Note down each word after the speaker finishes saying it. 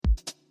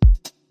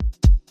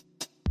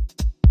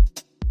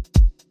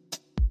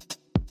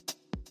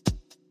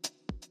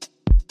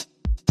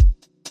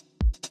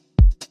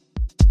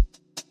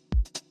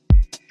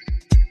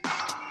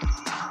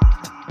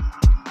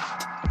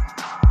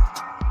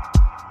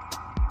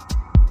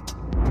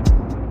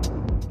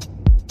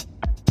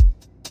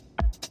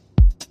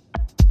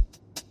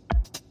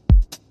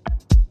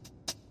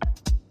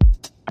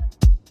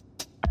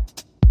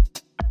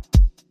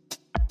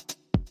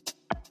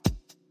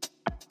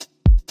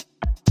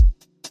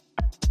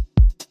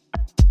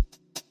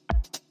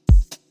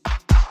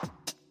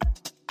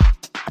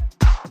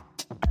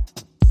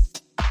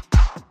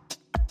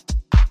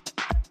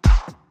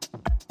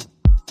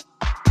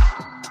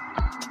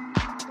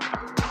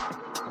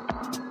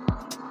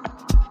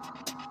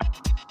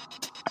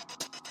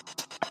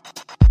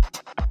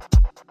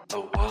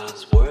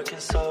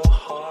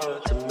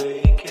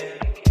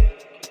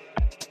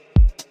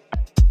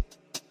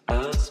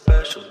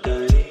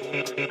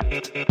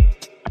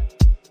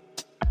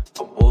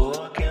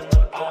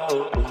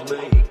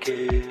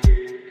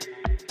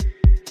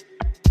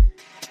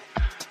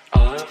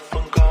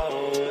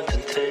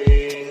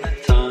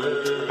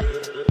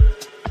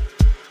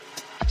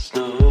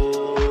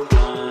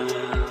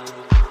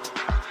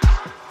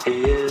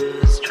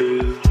is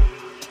true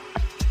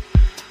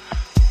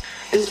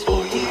is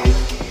for you.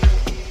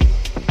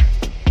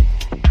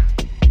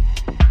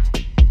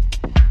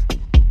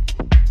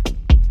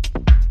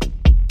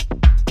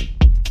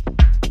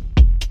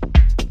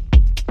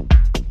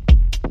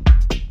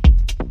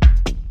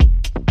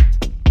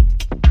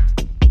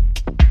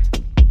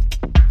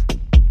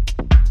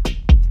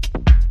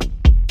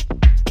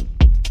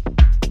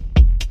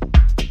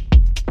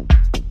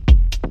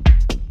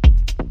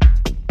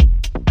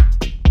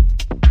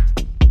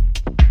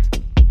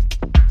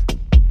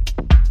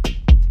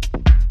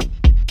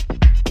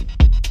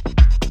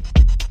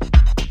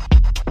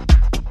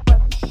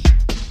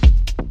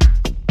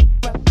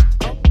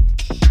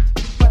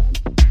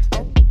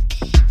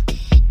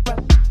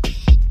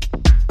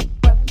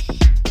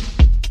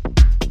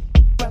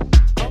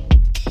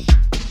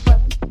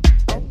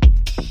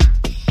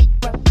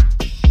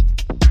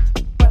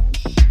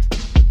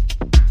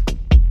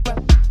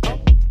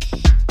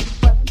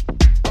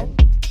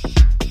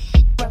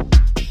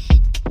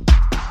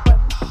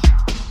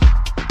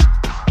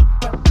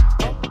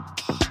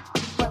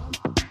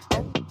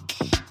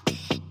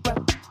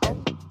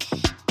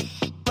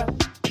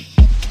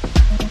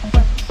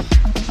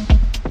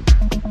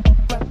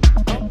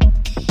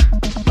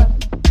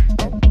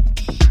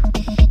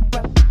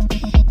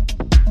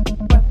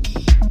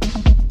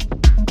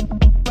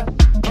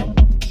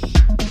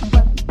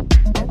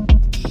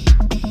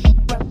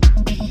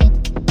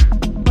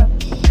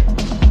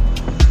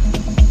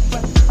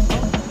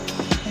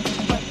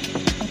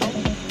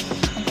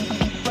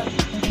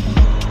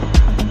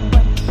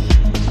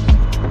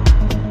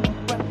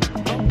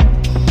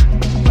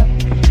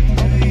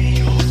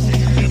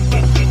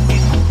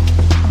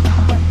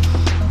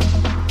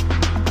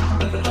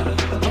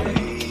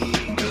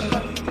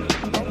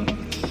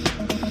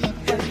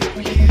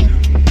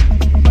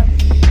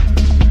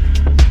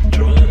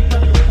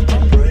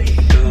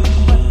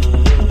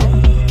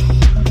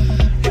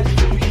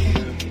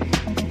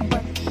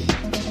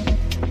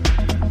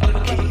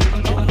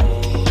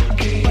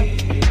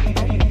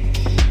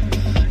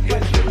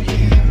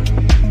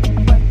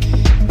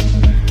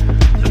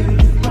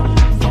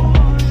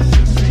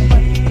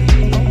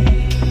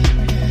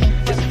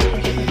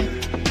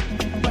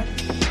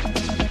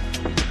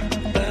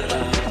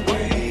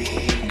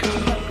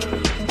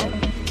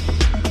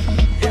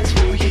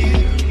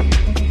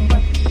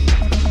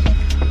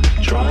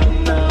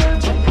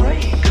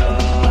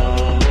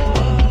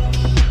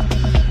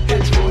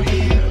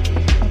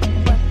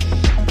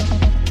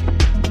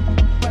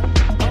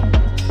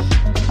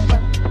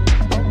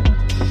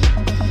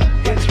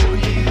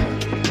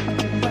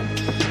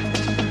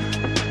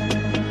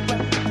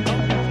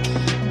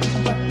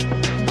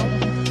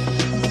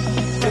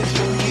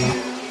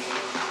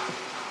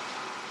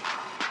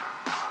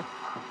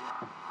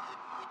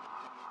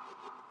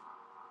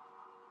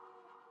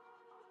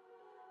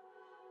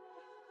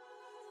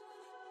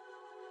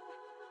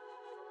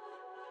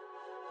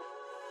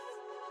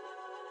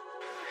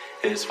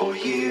 Is for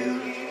you.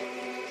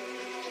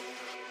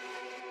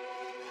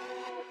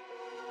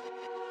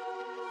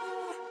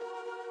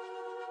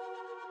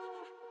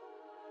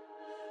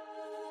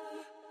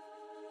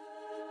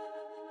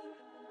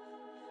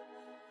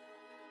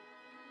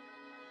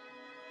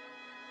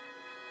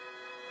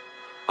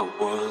 I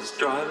was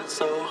driving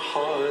so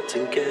hard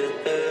to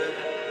get there.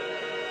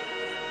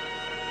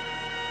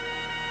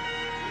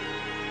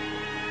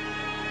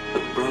 The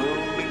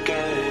road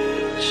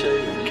began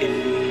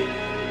shaking.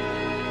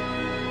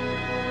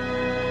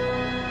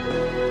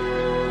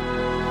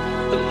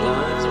 The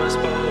lines we're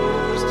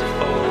supposed to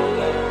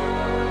follow,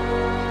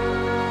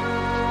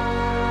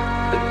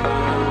 they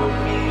bound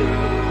me up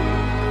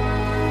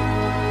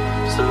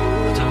so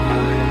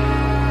tight.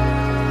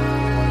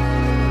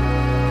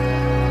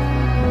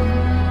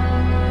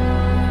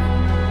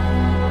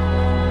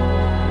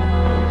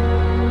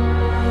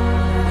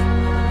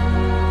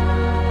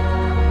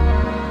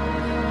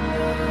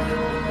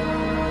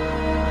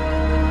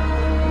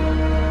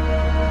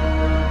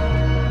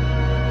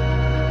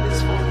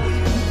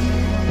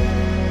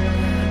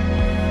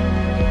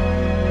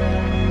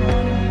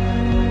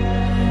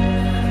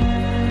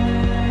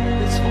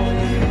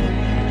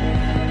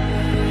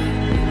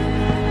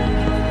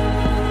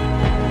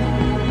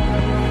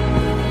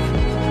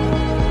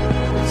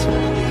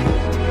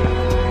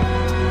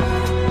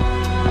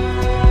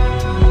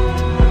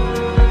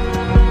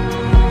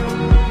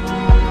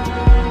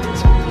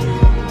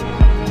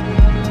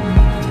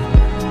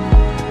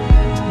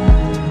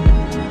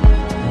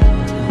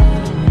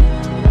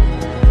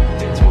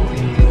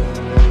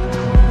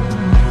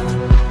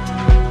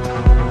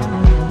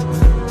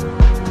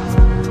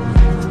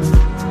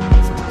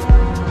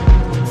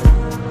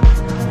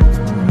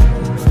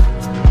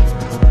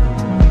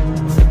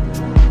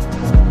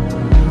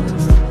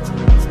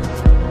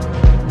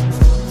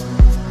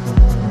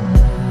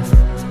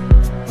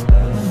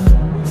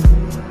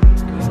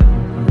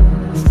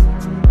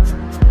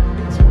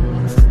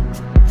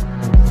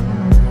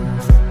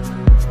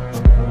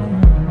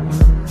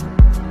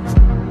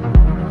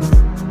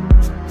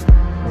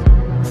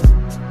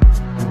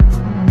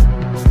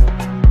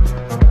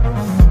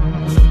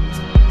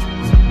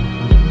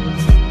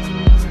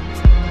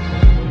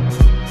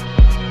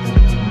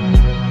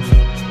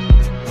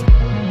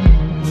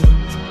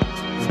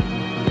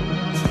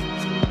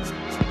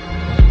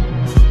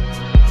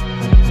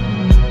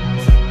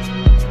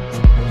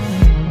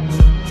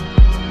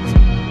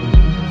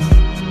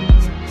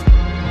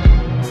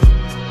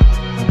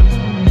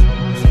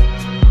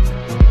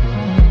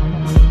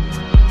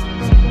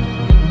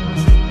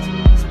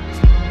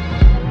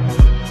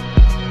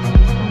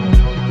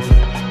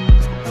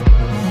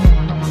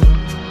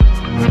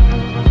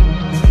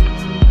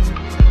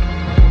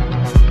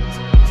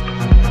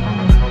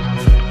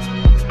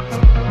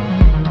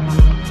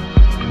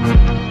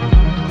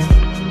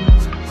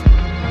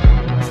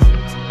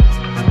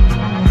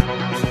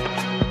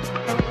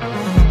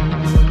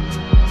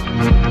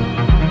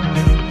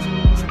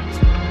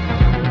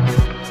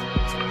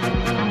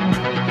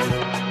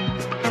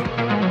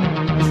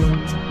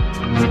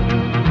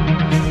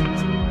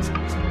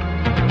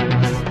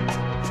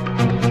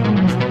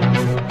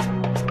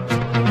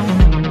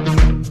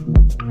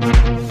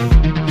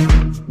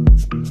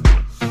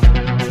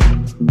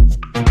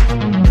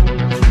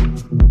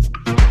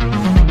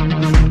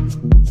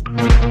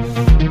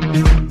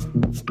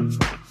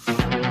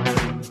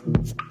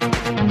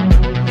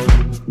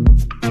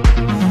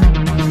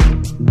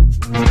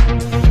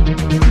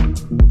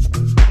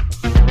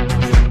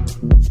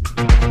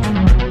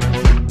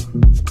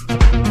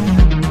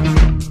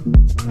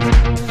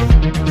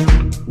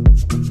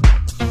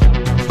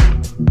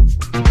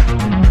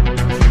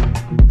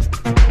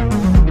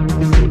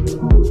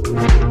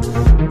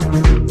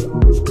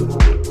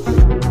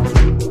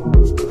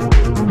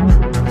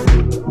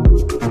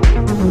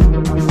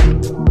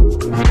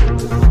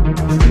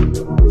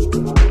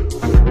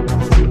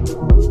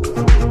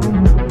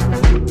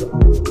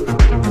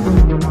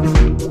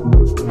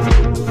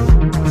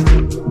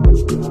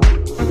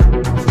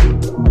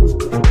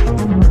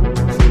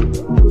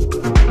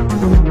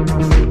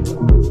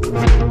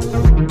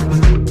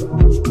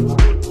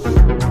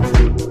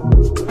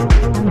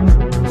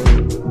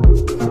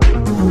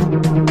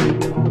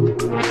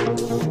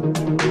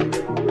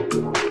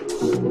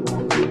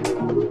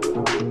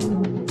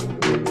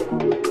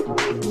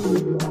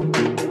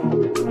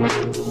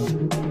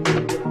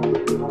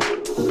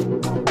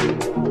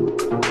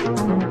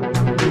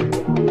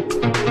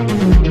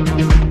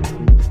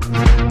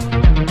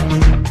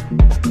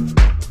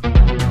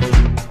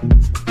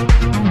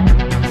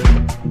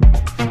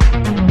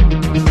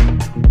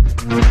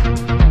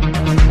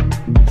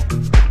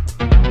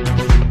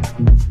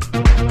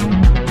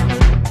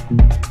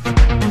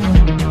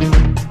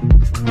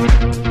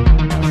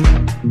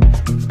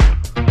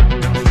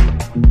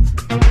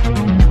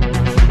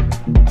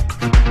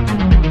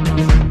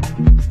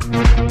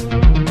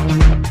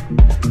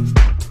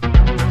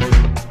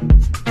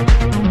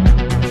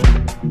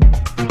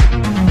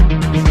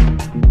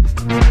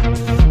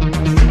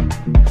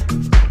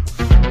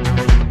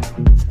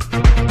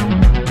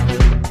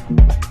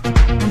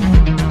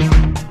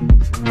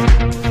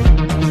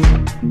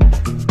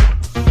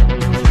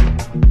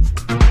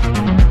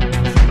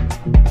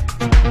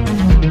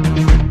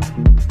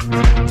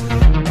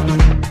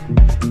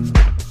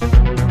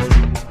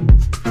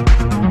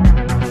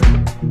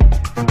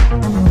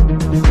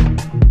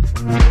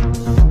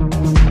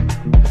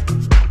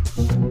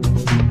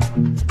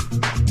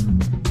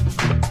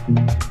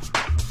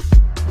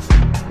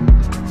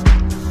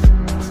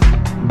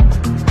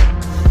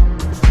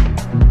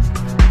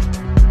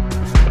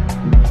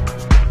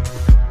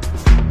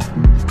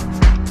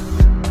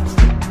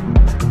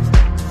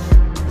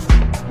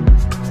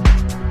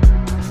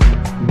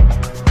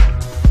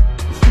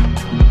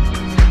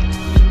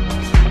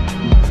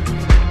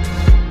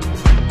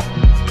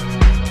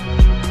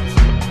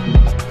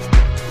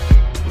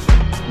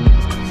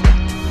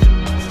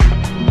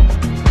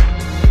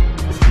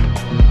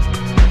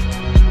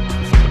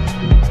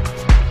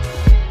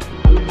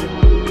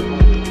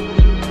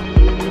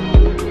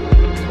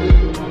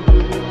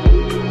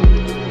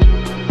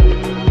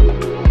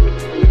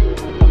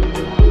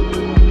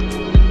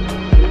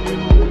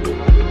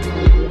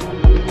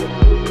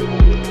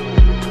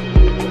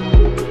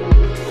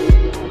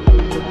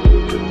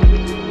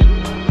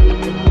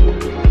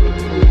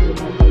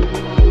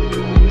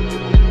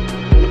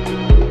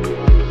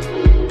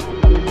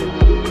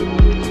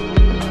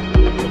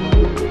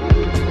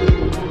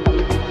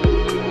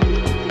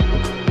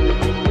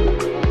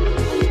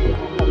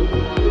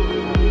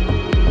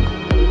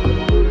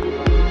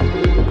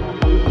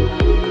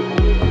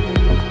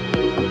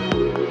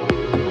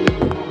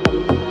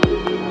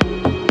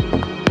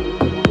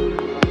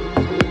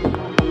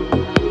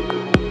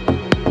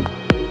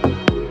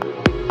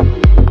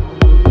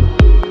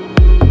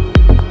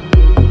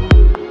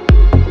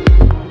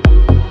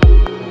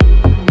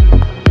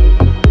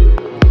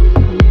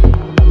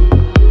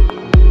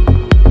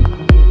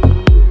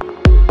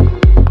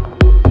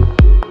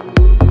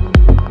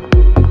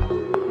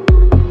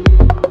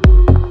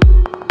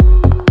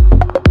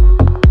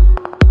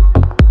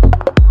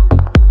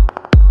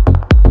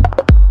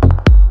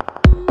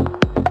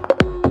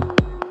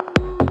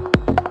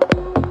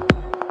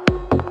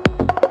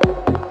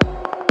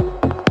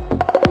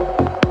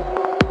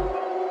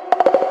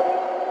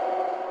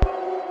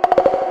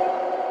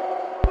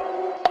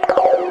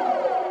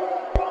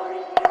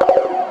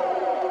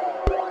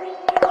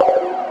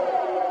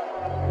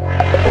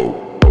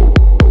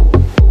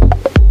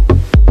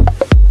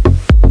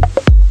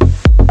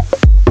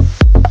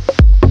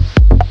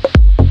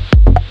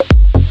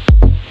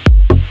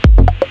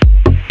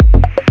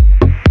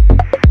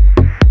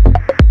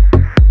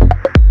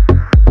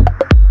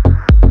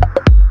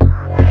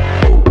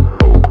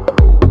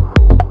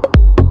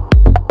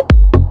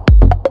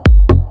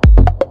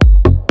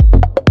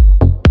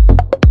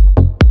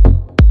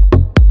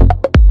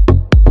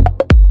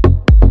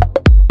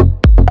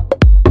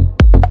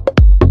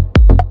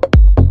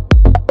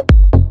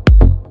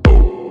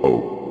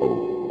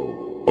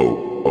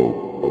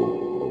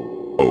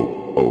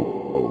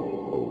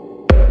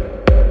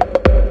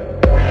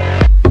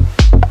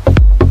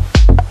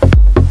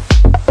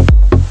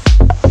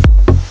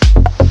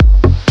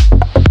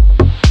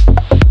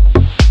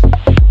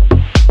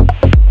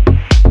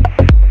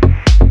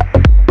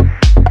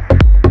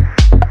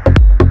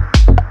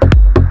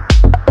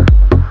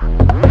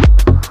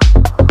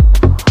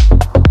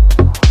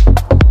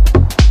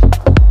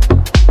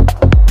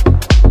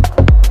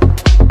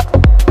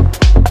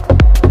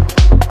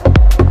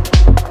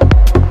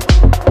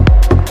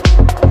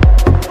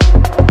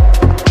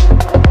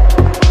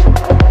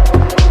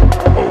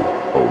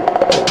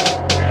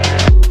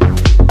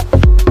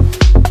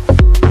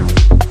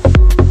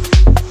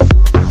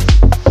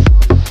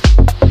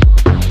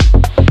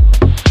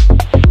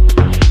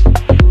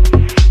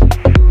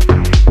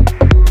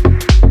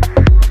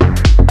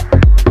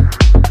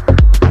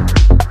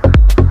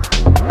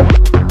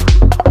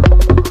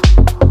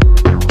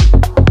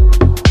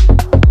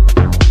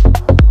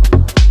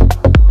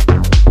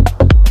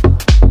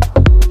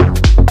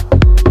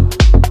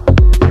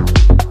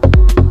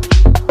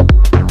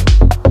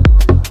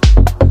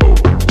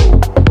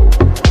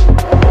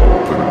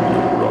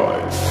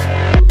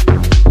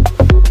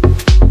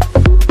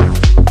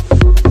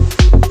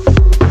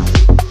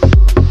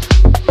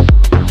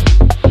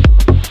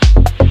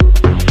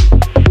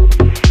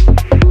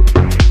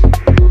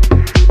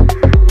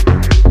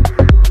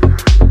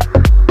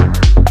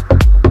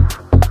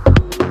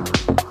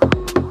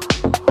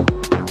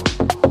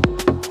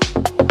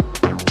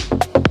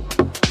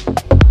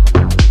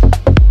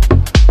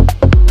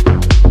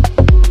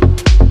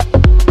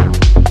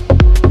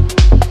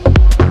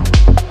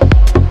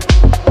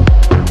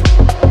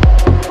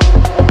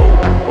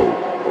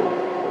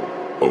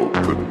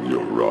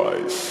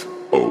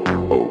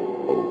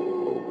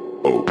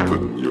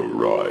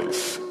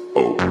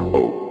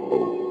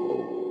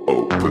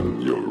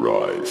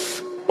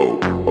 eyes. Oh,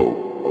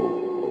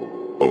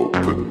 oh,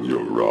 open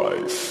your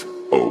eyes.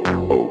 Oh,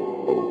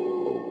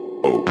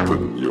 oh,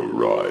 open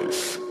your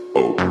eyes.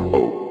 Oh, oh,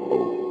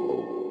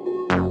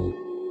 oh, oh,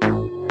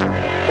 oh,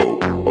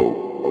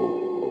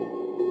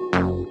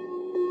 oh, oh,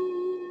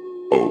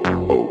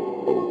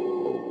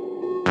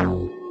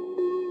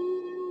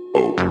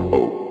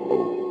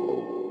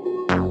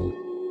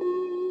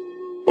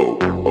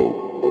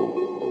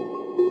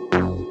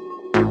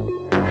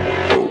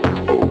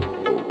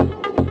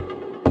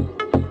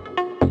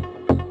 oh.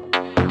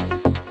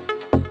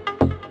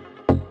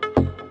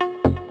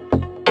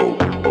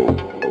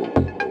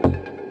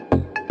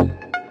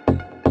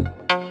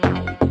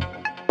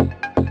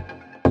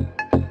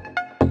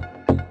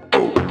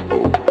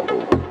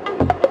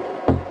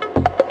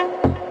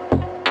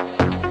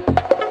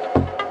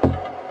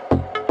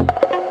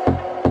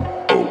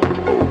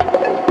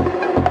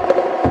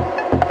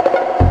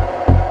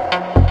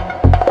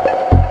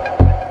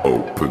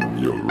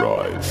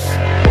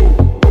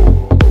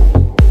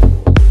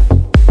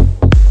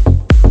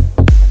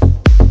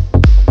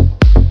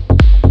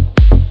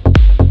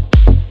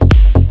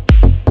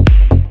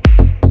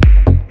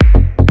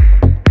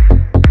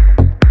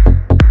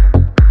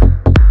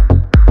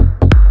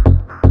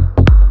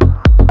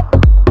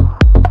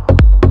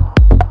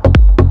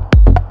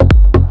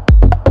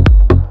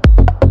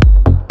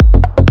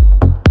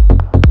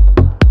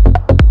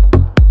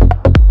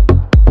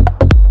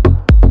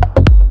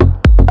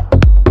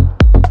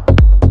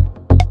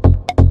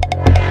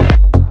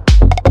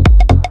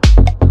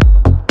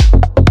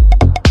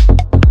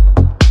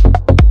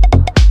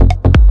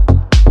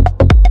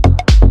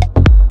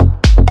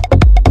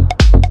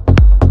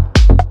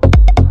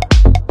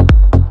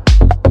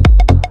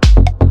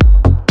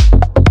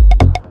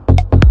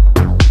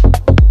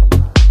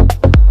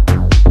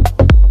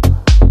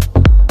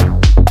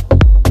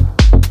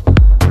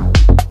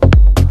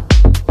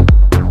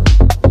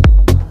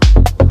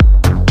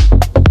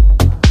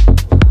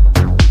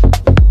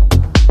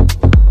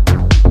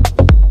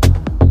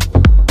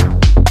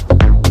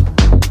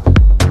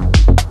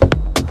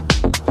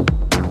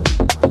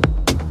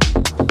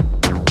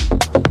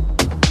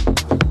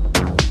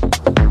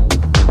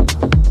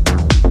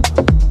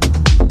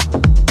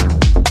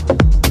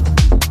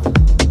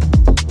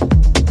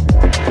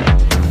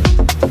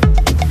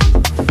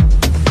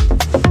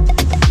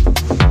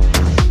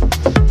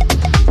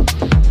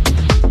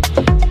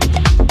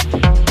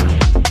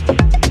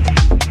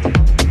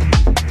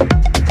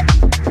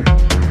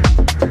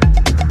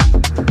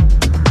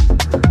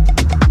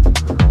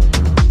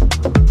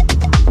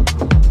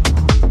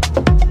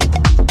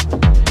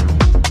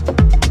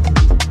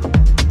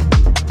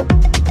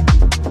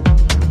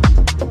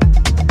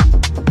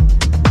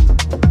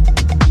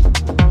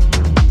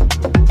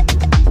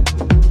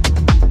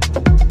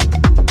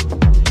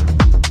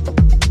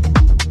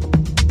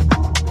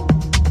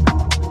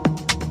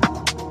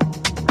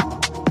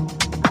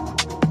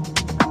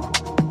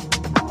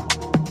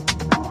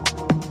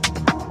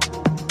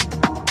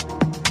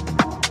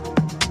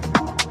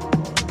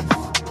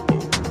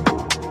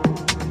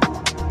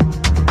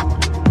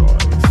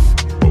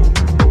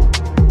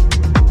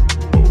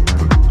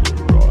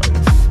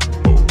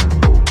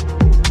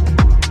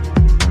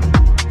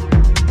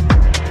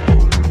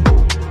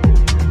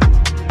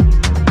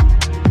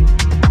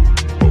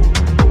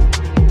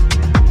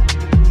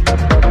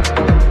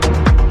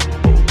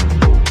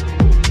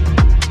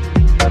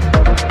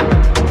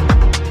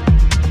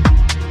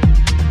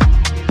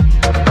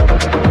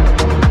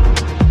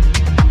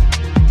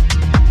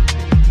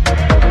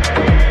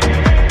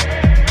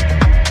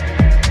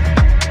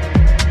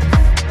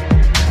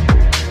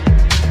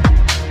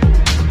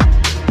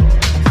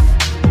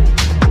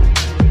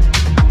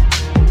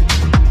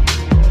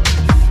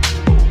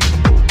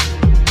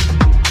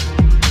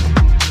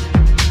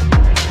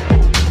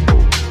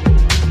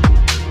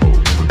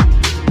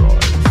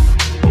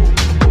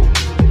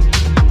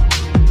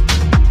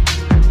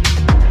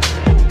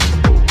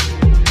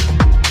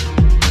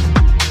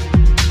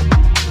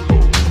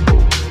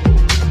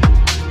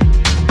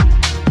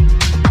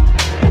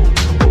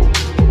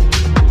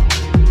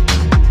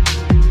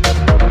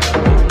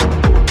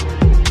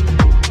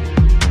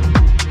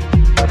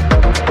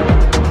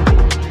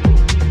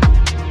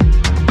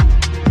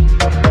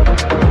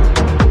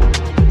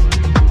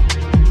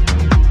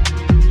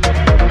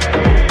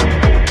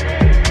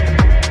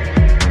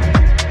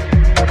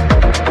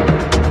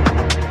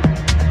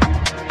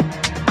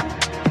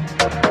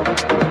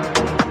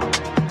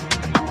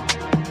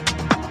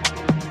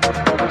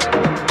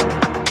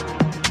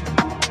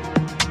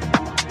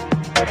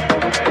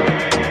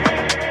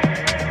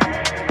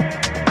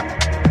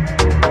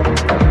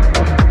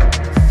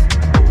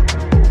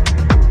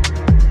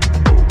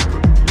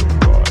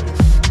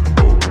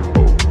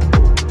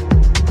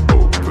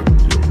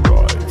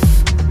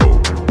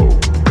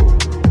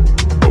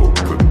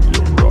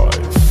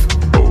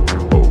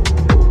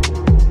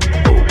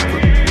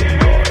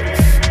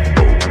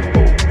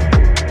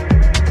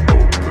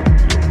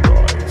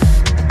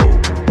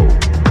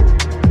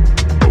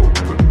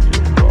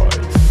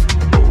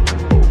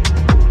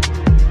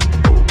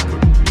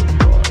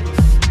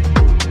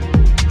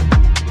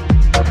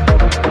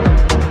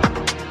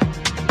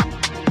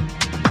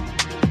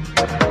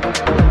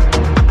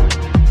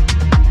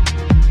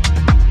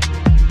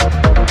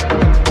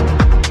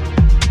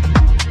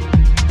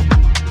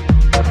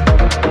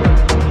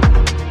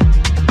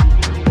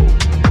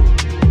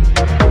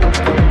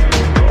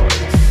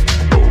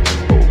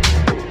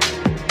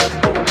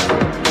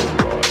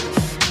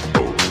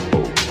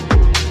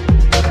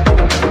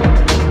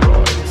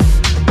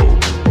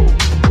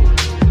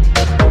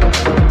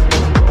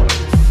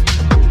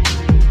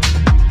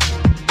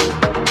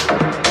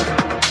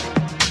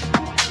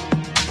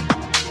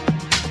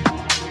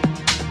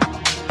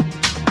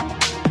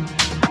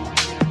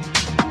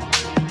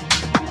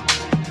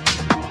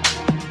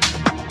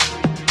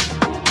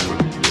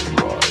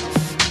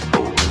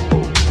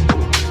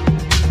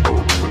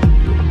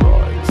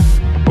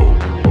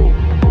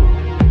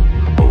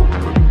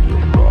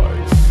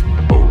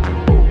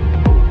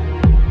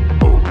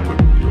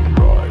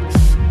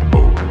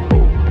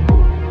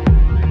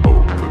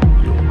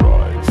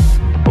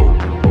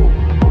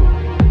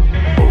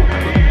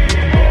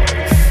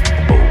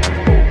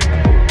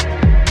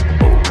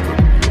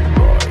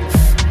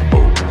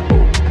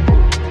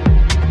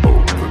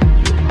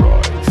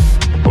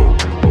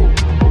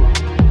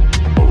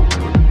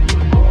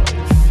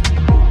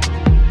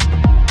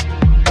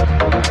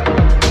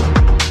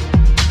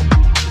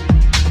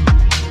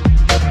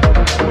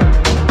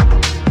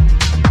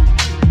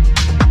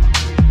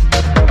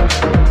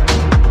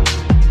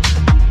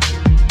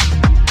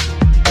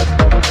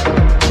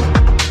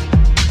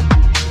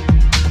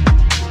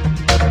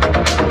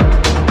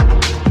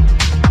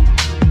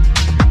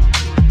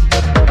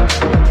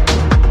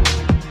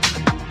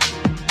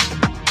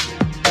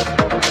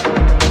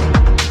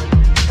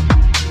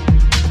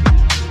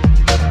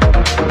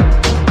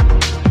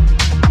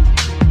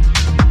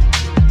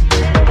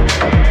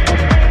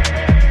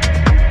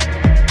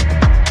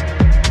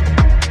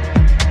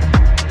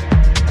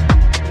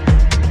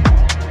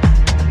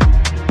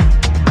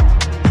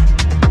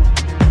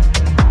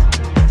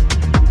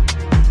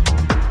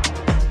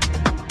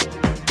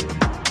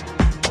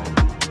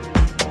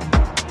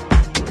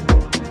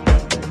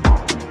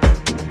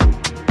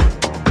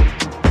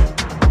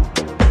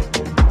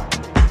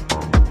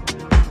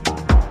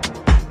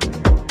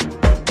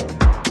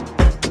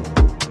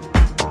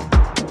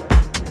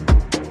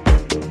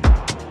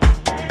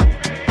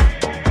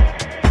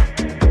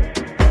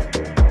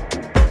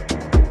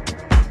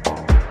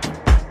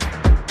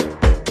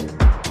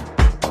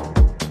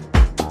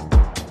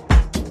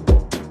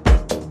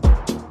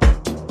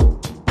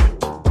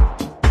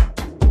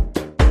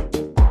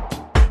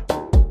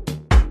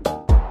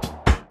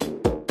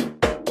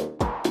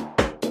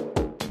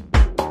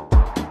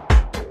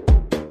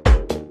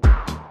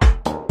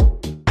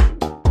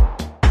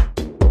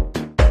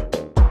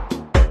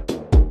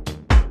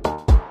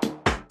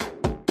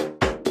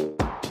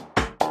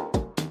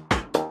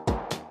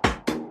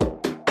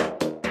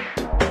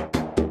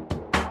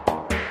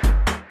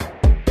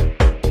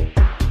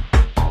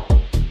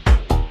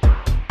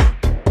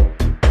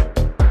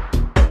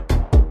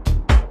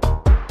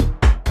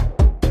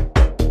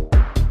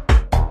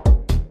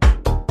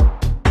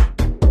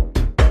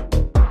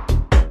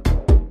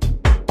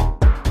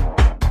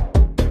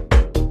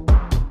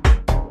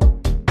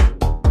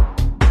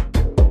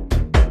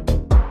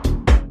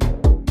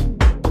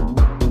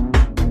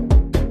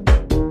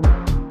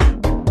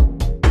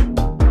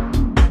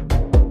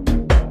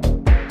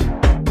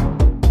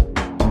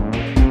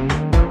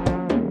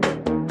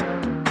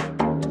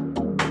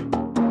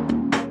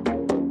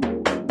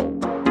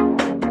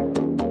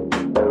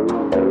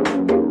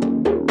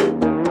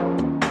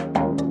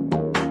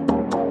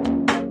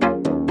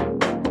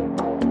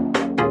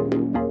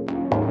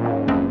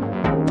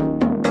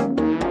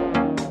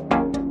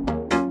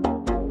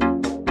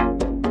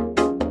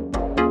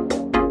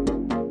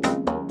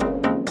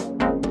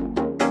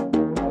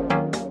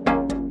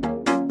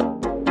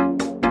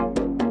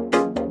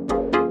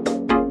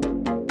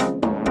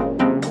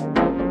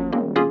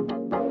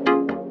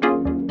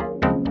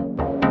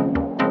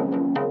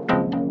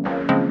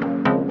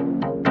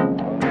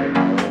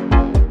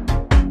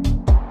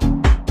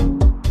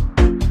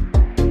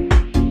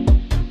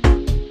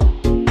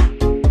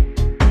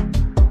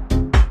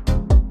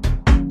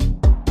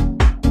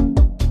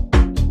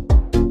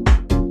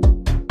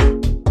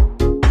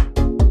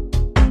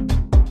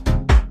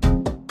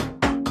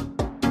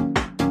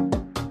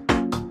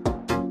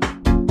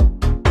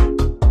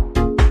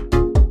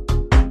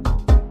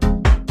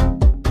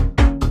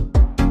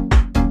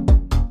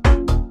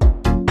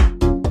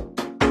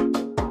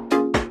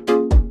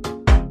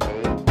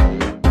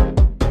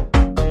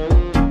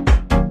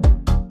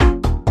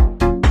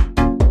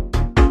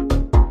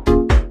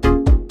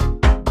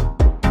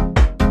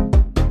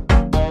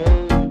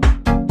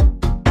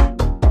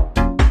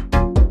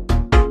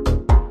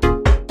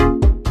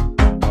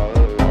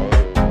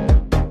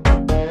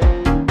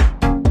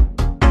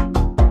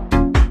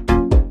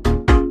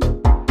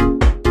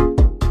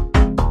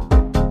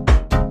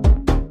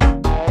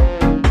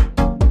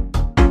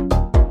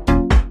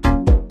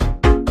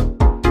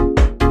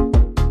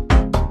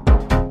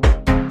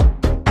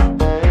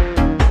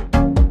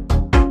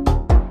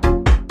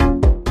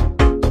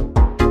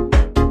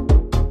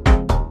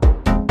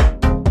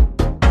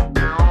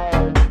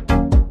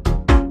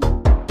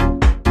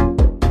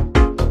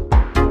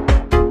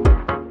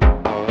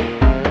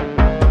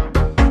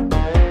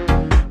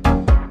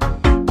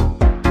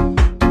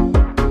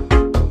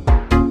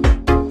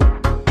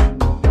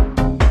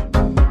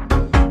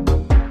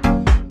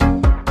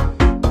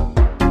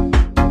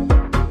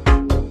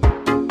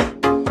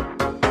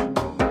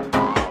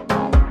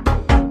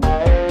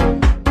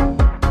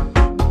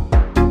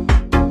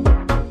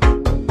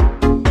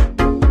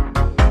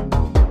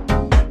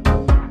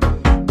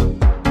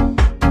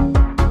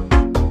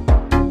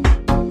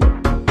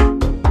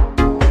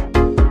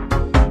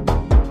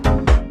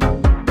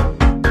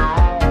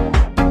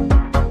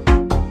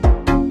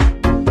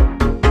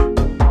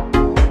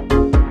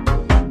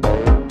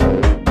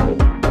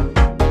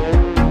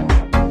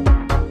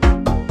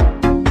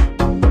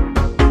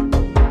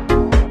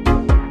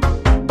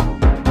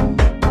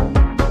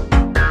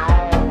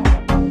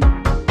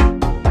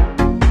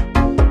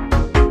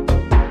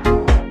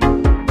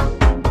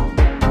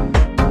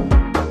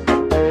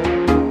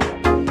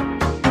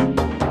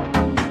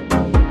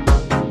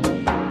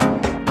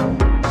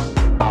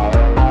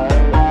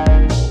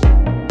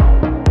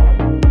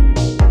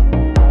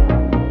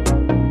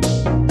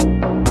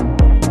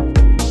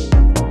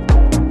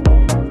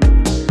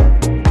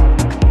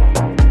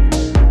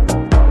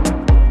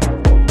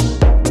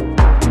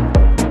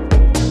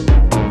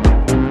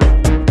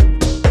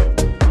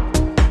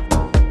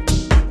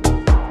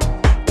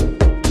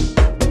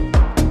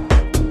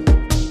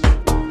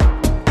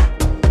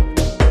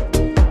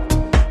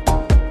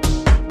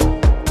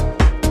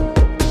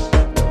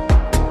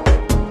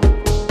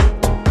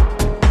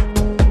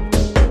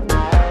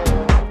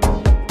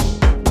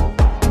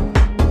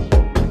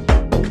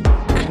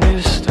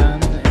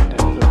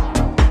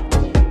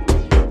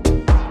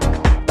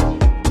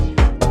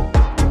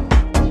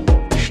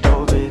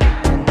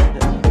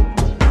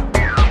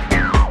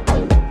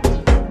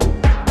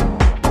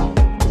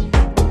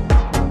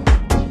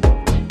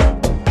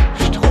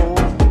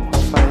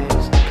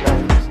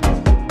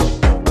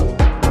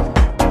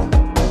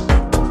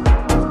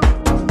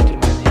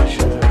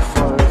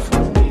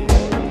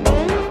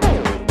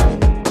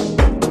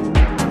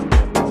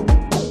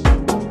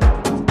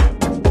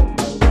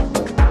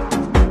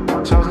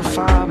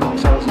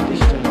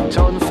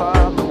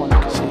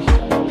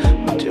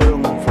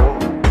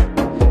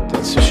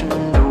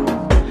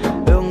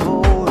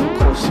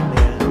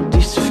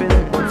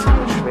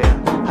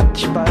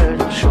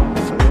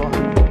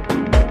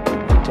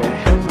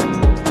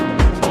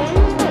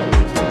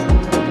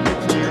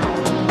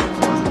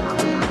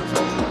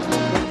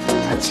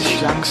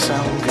 sich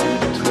langsam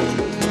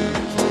gedreht.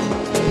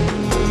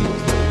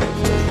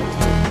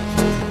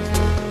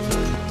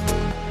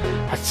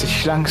 Hat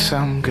sich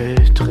langsam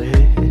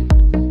gedreht.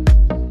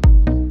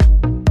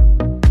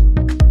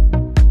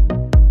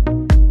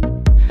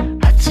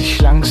 Hat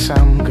sich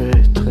langsam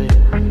gedreht.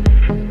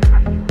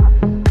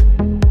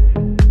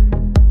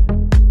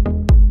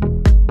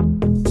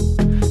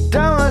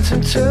 Damals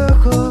im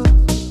Zirkus.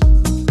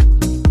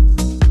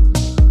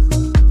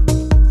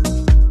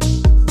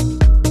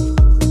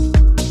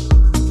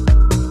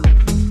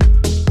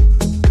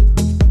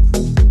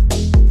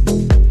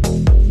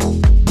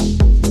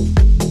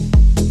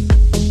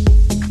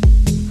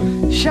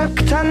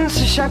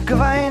 Ich hab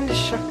geweint,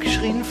 ich hab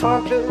geschrien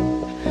vor Glück.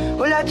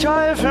 Hol der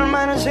Teufel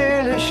meine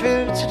Seele, ich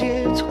will zu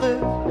dir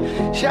zurück.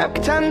 Ich hab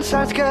getanzt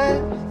als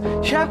Geld,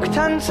 ich hab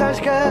getanzt als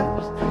Geld,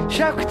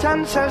 ich hab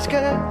getanzt als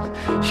Geld,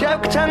 ich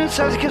hab getanzt,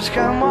 als gibt's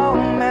kein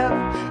Morgen mehr,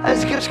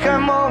 als gibt's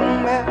kein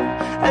Morgen mehr,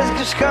 als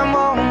gibt's kein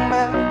Morgen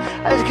mehr,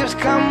 als gibt's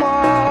kein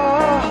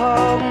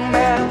Morgen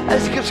mehr,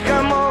 als gibt's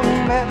kein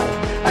Morgen mehr,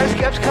 als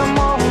gibt's kein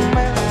Morgen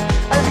mehr,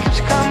 als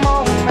gibt's kein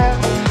Morgen mehr.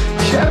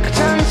 Ich hab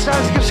getanzt,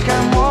 als gibt's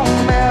kein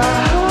Morgen mehr.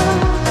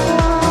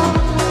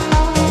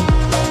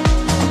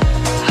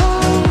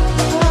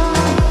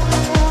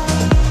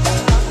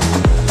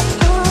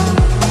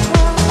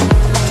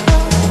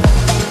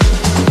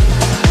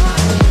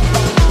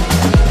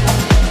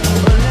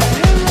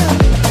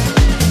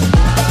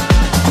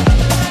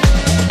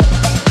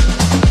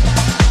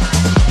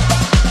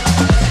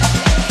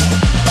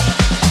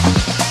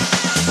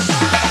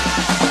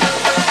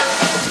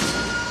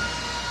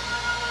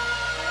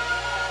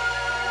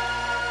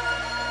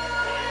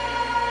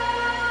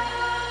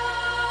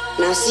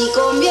 Nací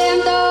con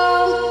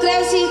viento,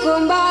 crecí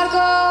con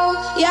barco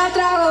y a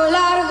trago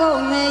largo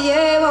me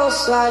llevo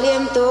su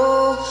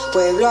aliento.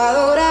 Pueblo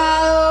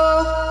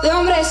adorado, de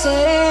hombre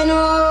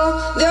sereno,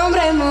 de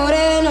hombre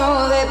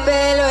moreno, de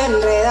pelo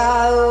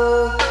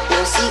enredado.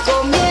 Nací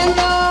con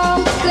viento,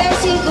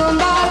 crecí con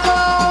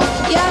barco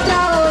y a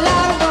trago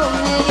largo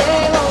me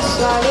llevo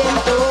su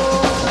aliento.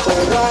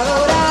 Pueblo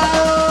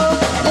adorado,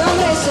 de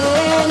hombre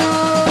sereno,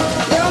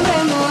 de hombre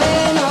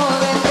moreno,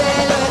 de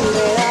pelo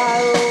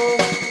enredado.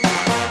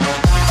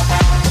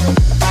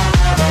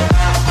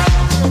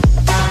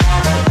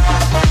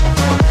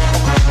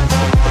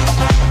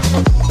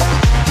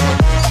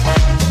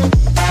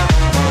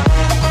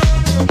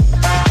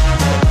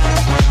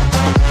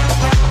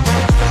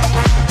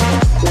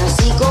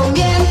 Nací con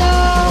viento,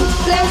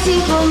 crecí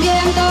con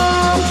viento,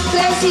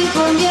 crecí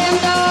con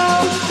viento,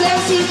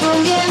 crecí con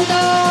viento,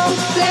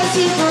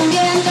 crecí con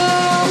viento,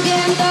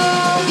 viento,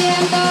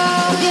 viento,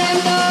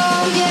 viento,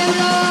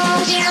 viento,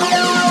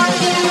 viento,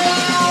 viento.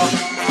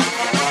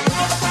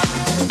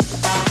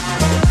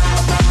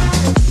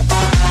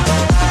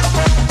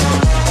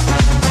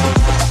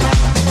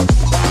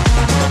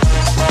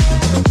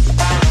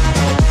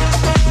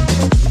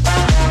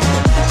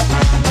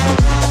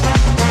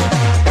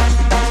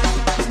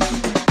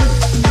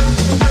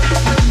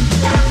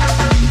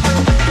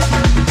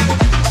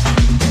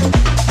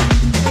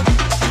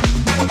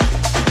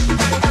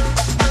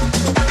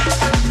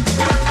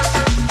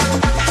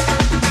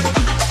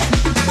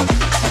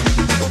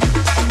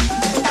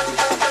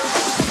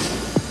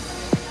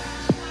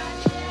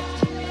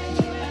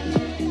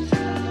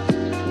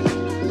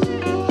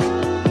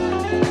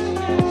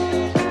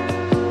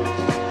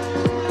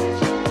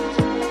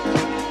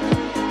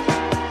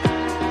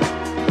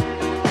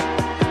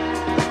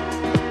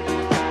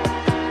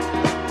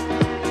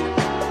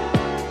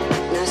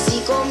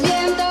 Nací con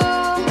viento,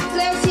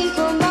 crecí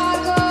con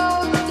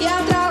barco y a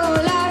trago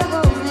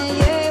largo me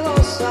llevo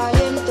su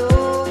aliento.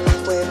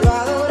 Pueblo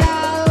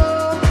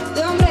adorado,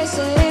 de hombre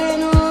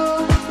sereno,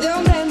 de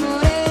hombre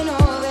moreno,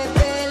 de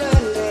pelo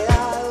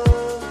enredado.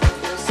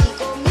 Nací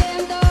con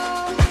viento,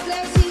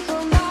 crecí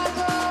con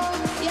barco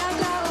y a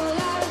trago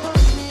largo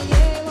me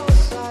llevo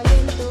su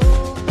aliento.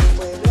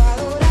 Pueblo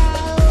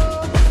adorado,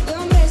 de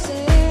hombre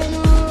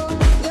sereno,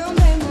 de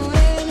hombre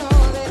moreno,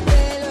 de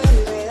pelo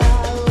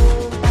enredado.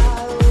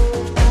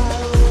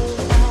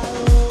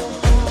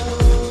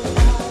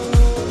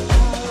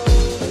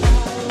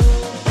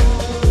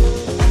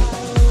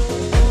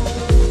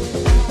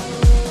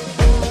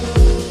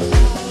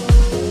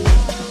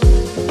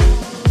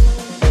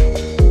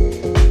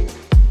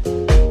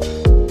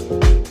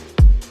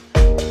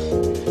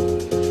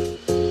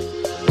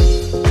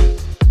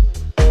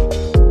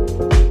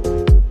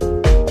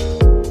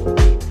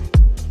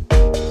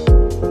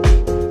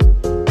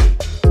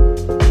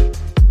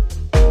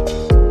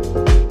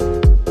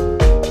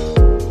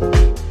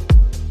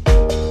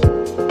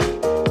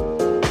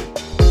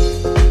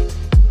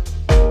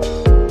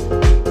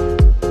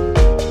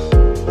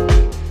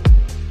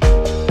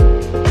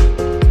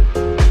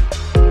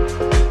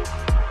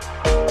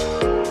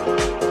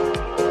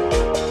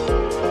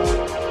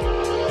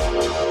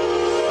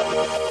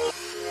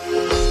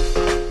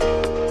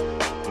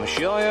 I'm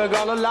sure you're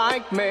gonna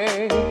like me.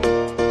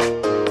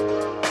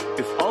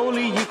 If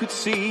only you could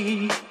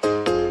see.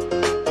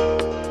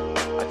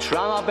 I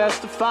try my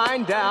best to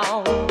find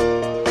out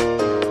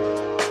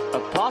a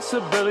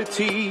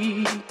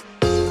possibility.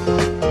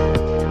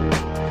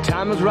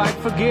 Time is right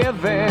for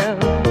giving.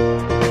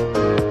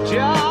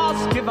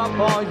 Just give up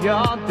all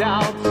your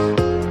doubts.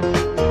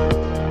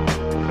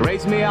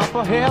 Raise me up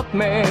or help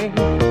me.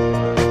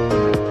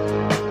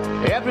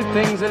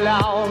 Everything's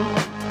allowed.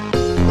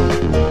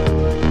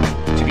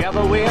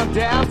 Together we are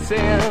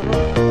dancing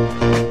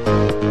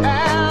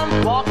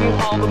and walking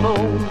on the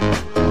moon.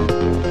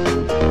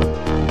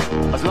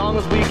 As long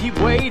as we keep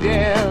waiting,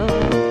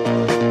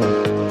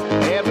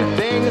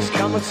 everything is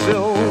coming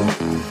soon.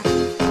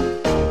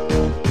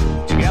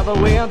 Together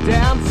we are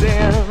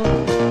dancing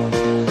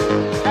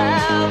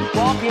and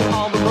walking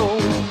on the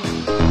moon.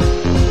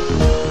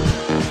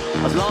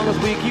 As long as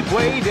we keep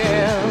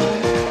waiting,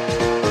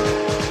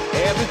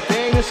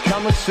 everything is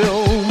coming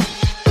soon.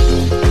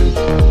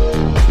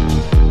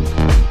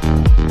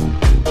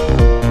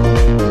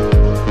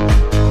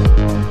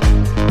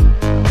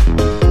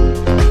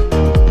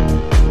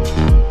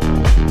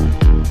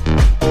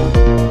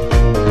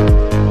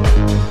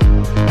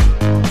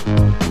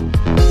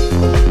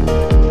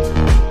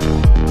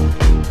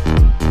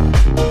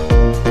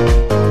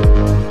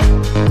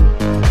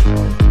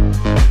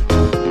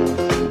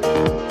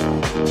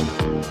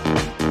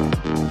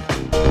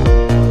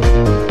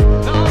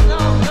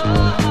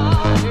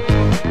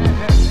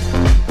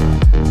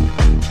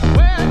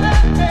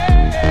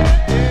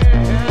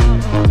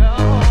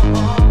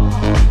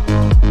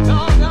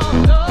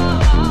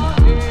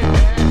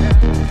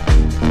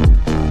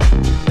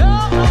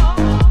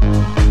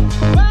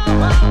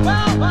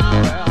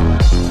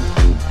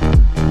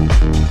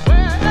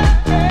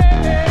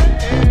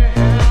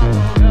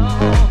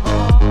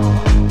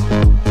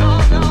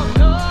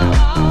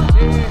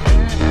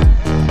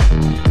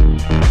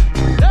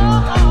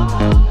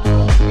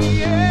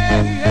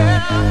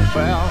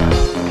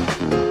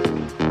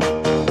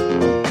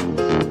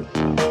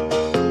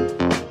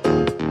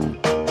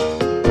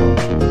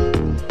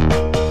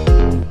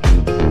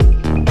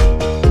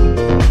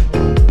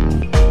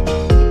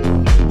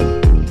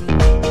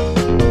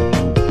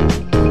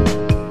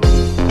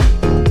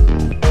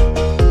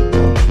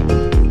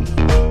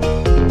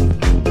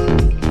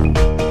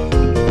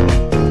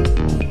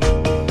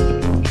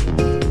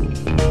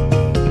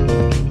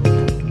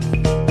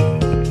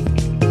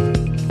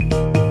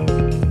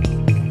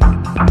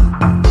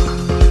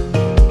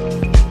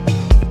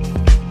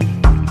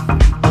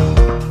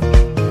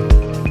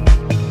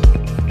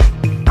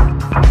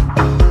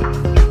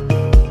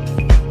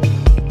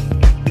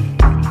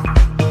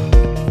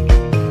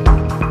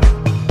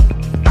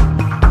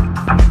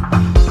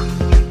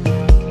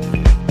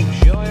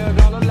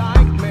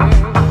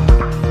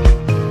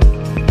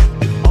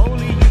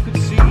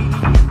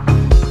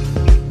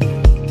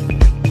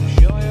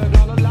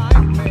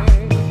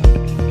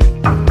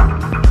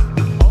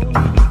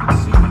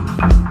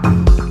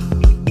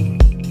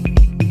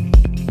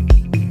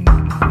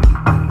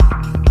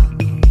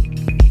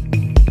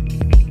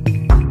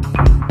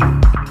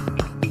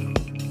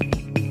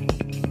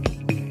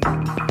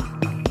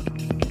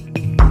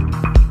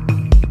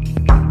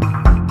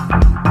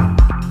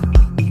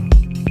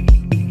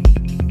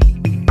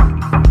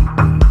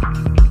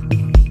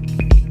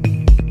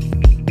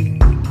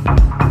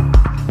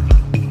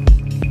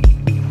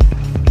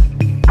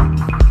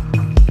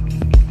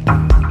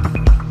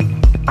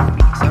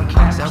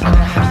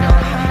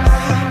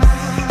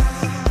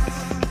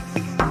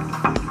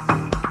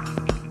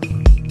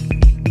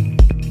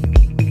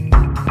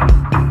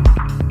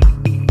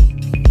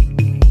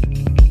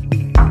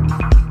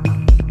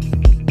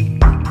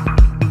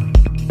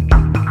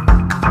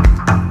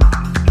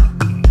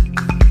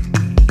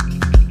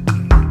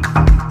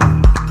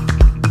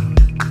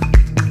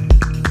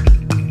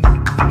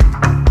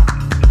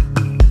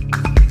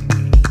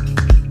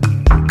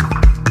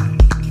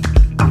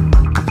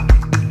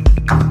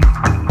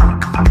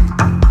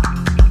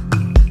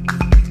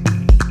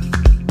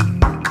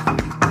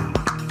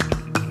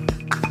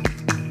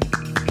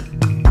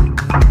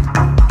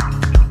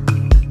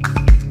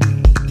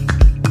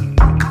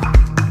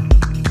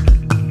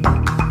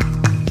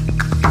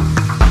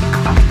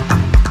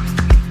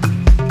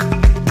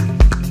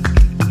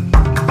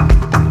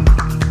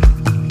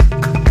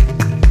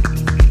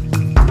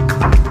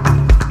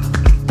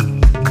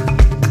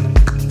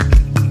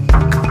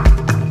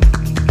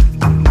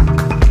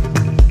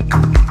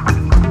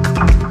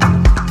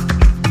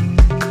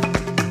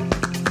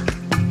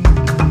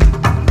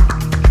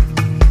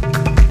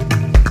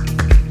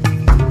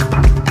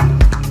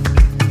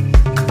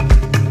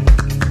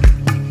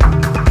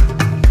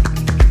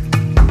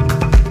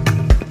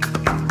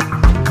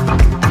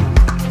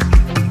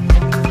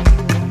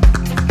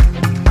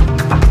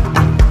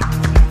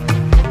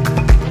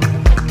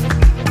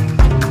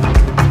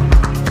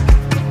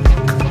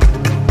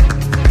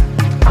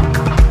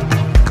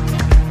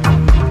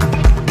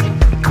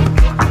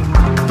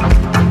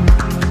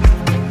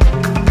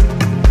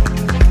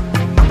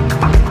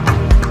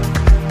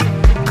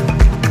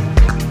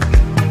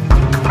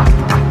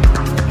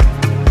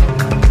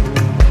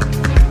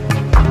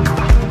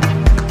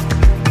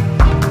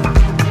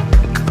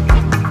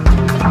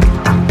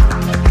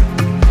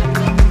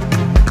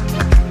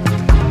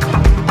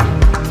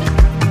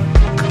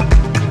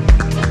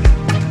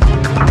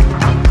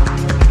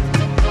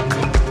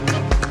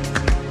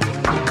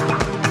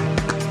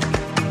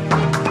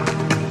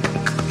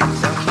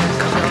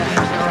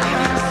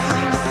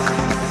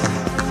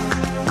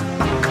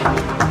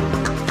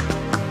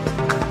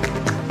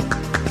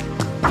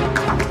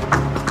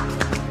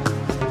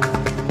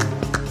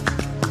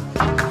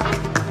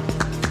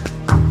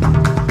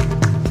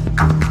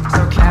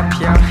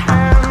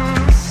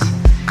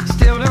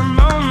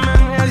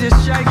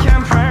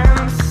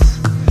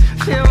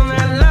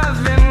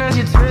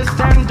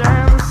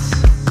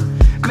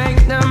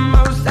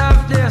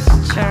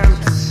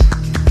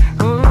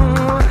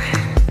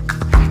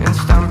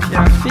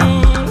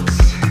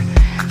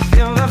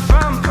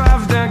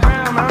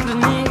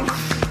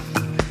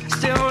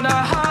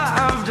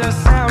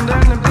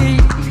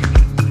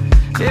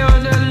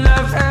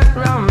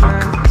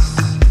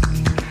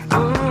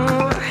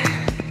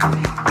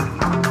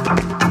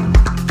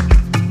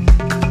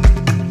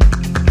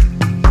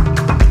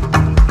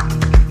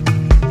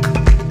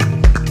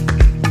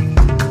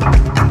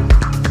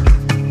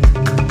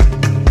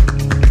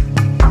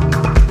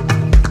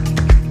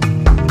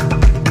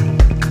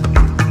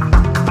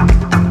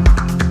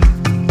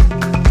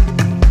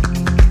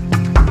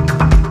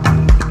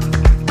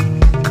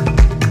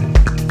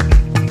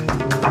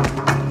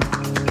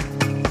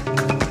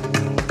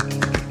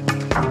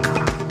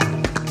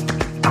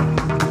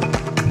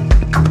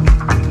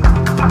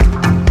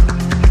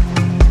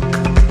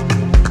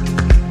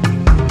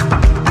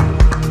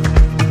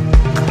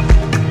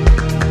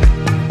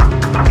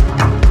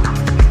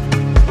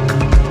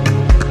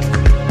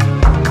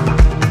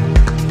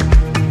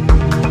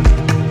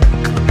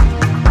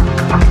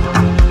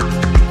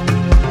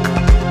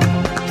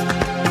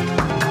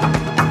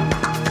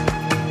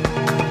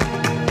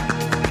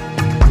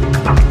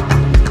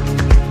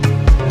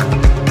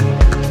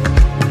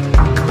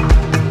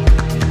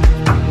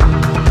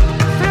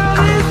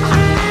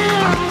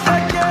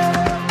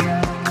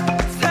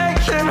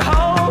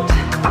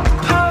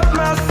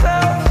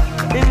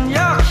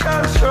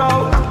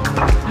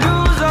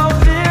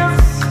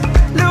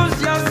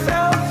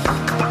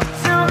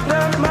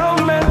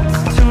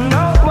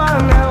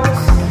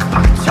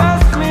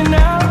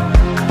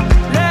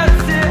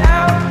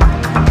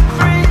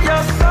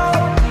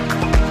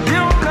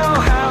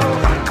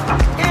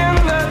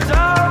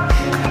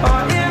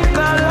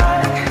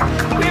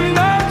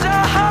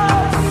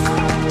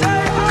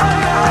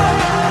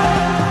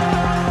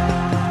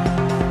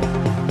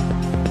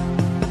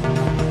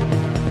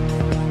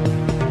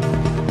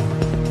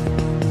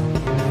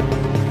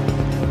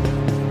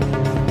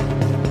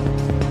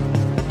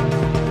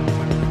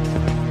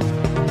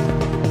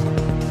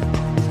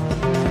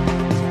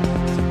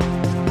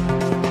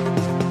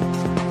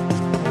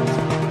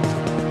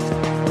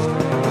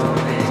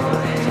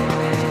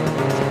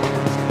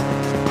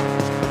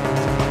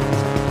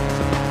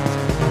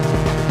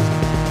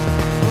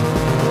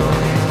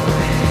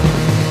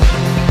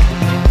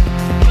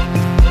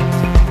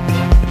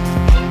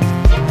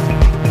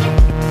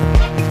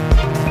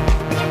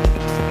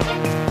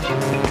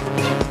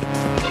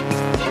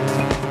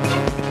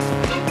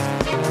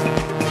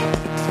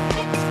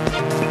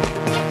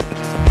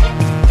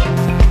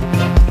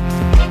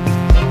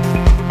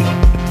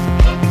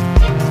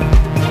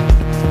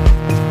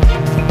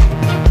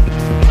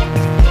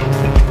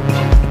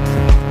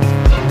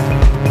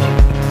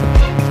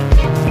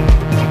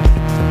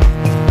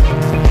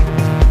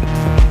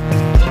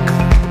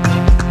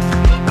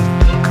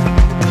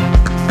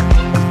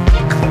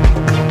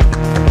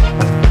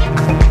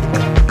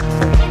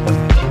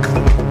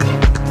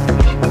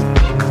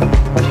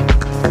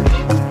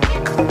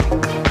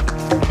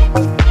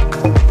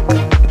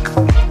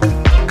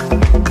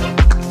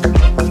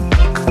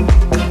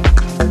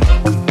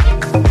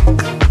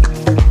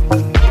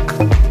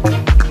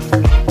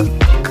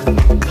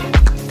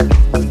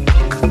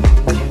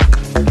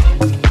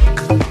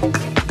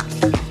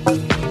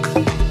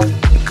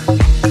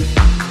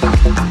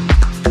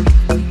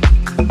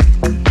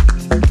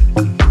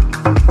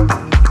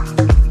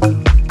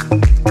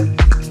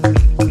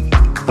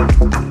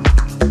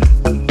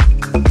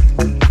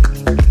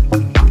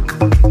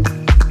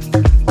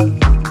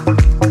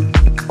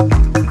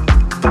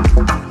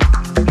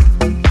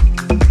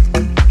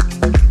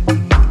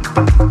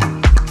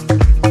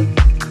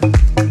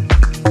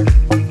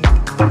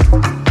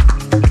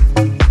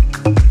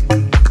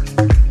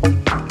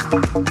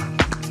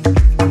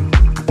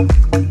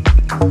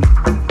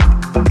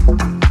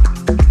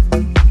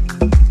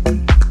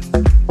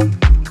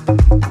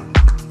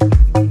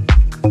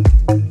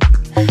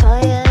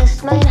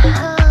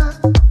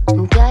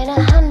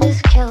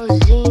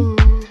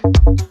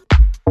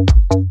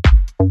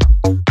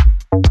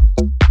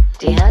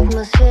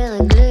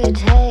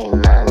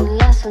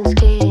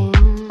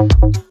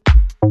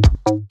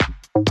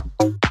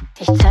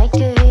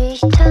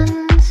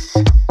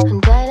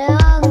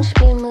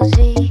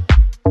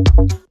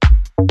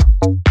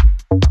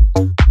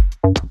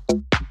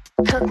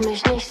 Guck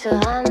mich nicht so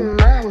an,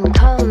 Mann,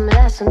 komm,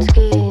 lass uns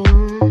gehen.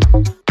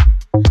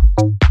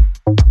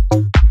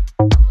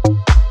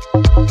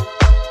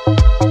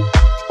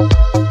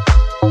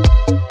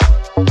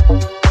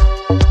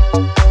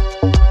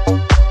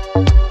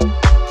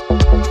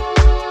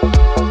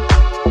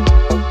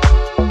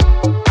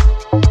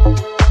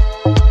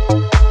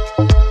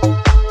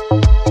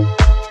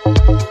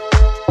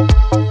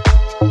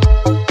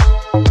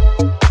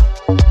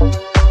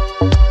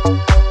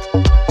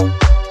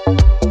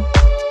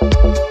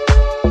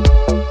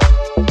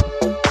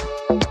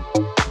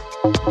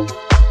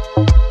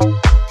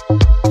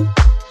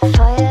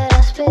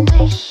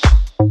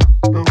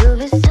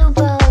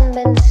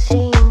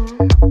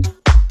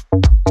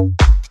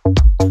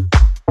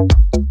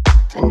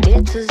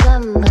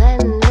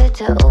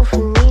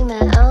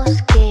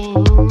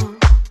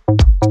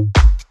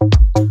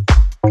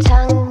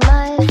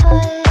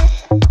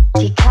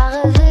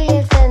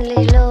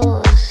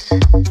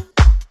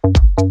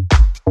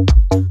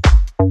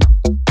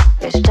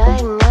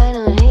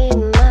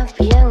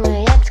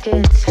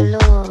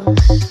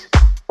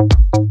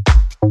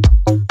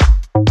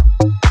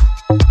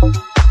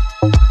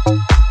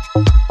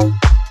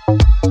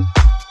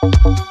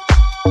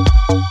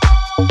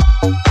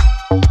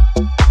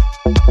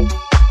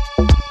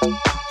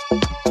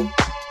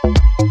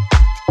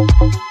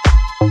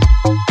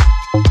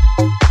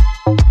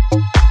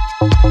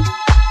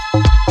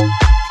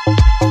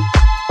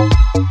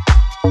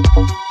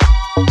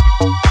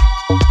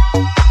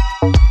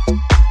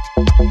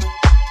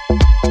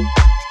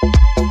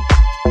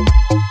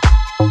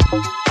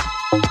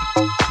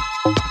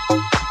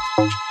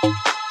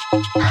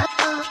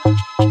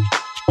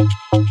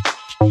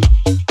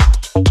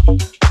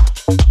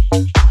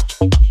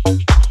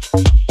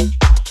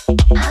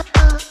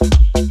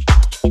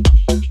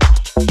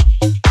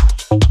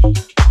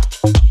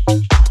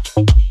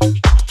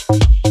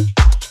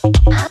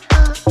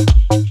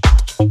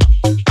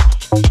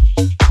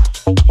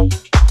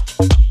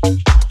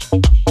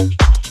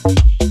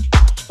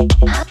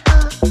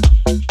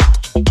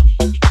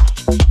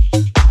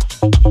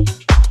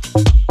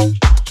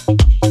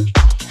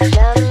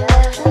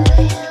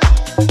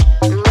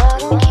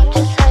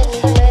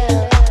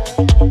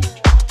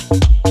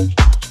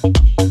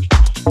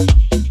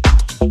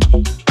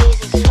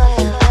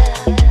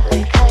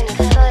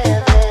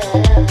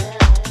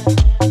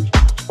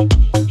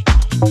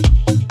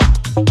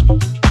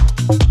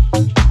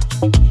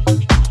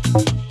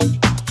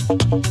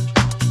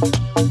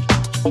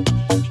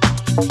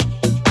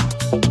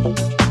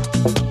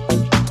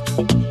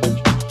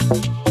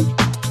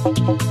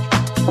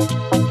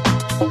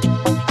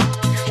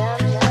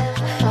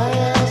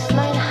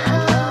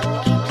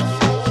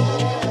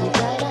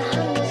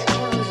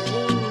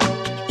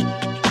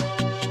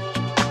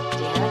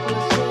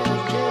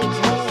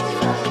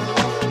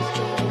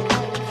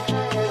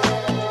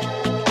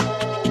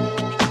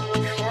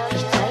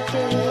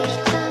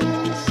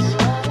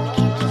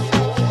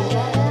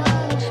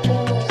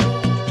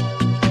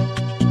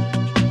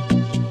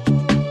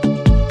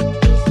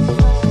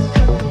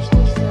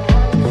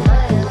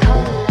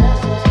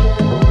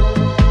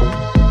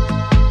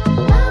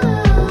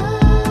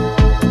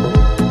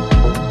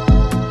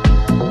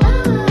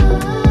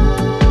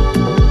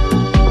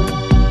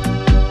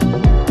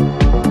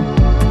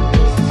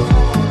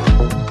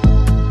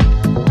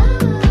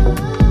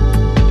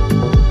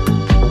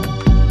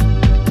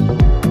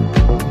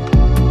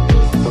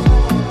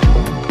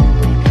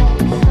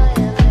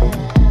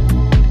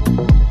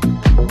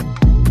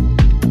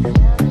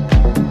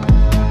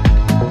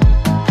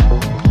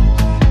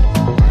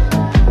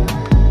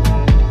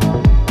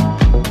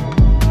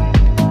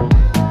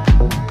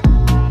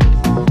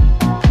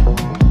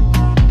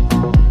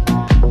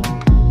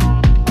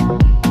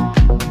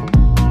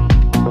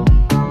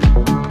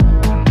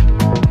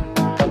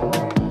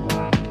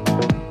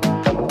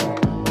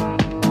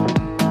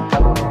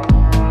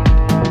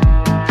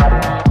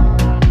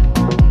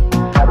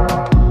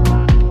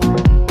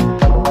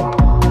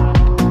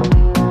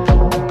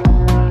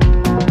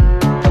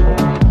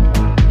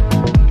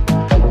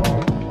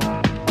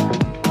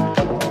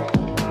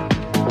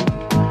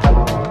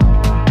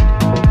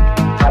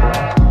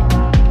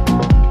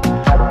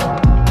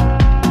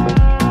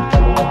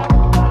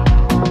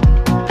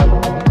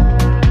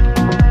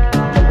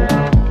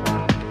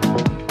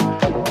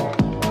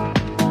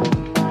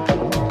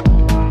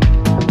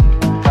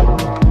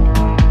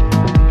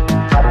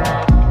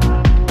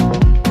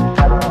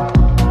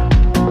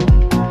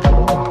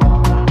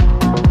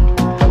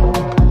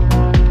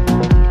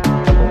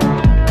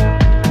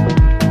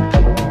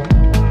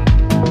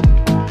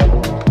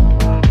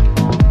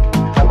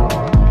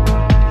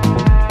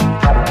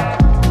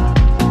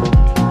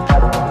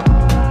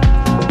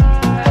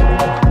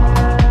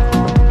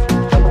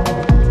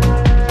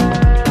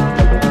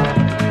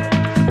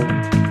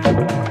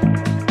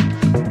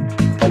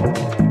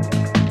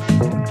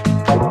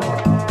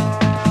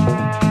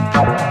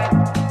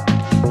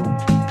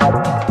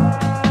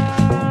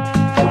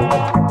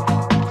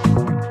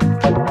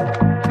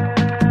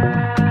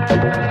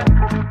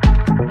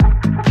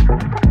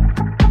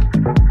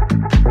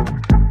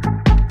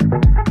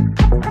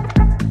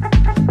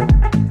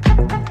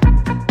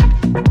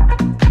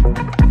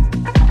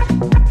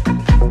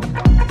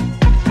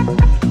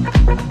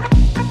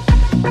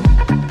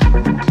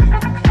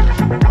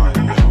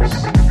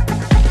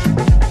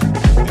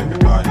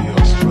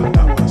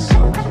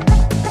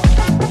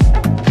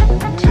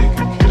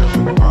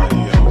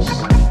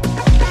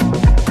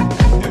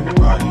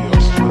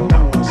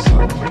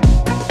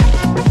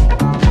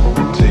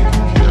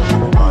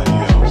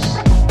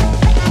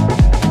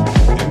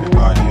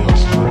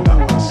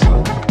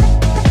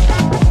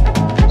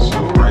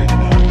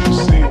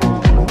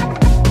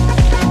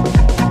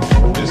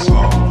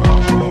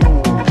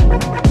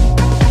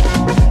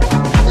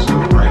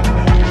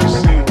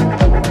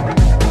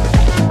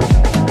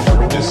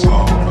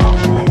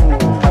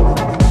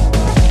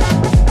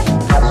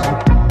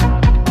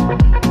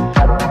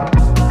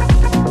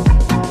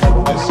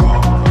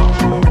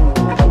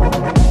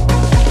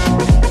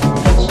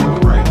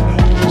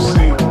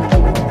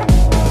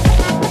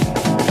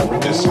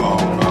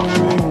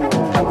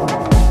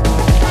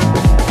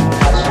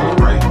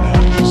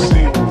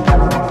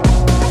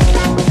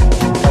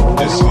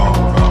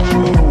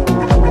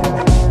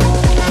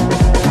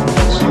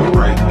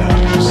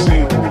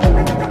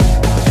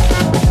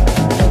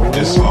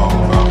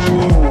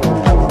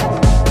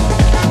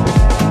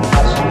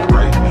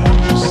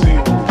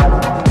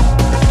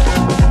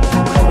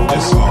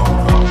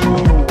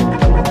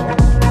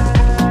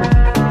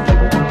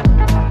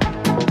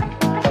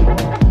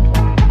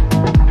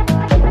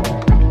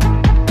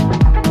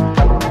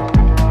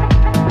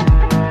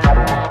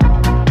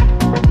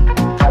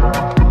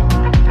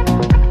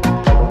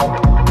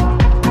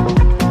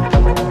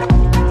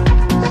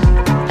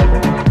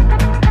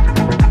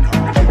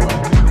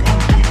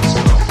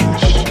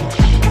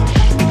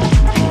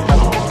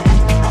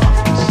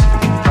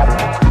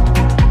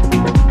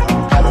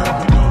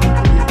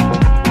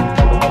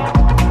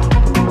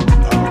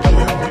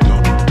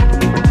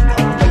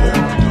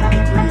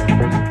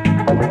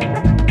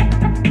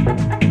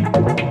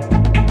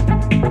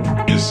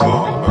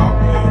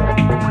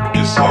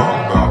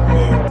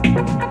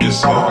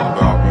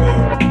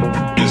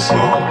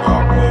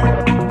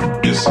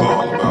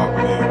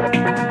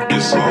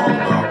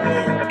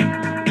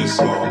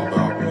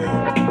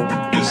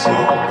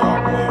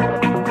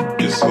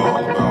 It's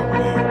all about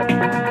me.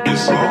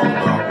 It's all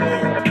about me.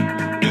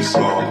 It's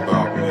all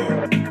about me.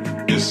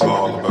 It's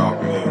all about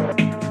me.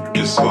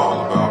 It's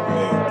all about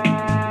me.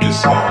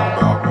 It's all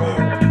about me.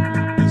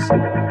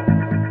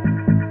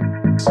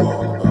 It's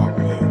all about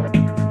me.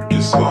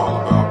 It's all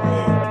about me.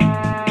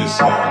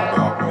 It's all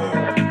about me.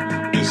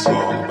 It's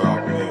all about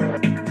me.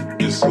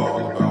 It's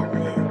all about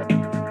me.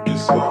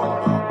 It's all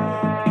about me.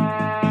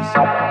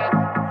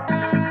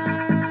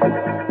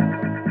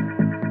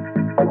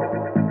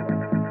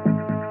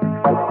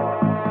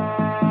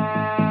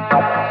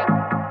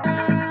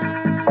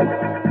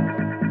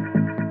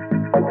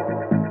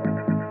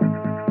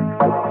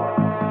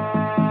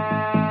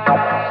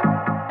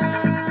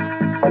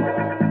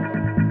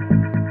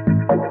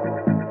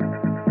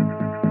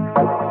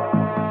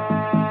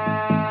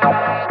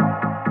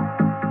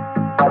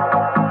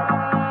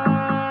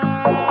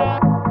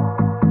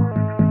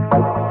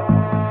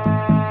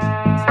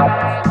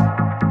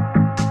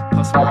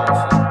 Pass mal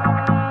auf,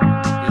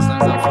 hier ist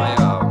langsam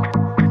Feierabend,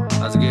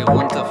 also geh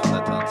runter von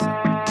der Tanze.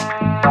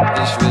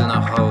 Ich will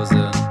nach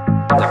Hause,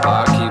 der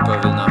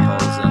Barkeeper will nach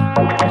Hause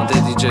und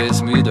der DJ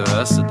ist müde,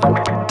 hörst du doch?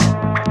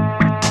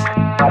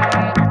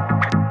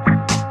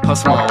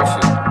 Pass mal auf,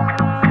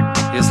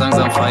 hier ist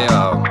langsam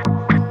Feierabend,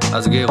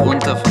 also geh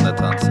runter von der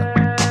Tanze.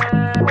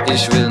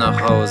 Ich will nach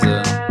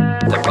Hause,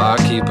 der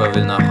Barkeeper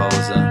will nach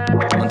Hause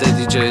und der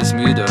DJ ist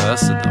müde,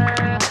 hörst du doch?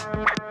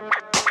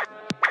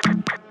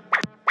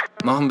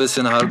 Mach ein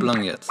bisschen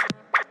halblang jetzt.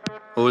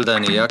 Hol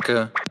deine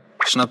Jacke,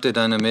 schnapp dir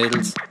deine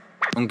Mädels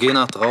und geh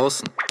nach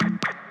draußen.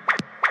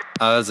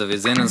 Also, wir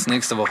sehen uns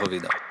nächste Woche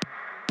wieder.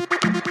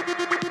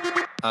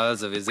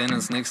 Also, wir sehen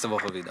uns nächste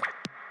Woche wieder.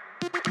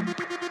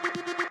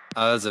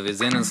 Also, wir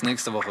sehen uns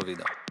nächste Woche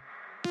wieder.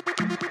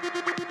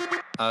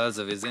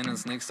 Also, wir sehen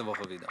uns nächste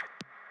Woche wieder.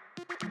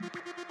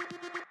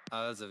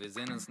 Also, wir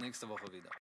sehen uns nächste Woche wieder.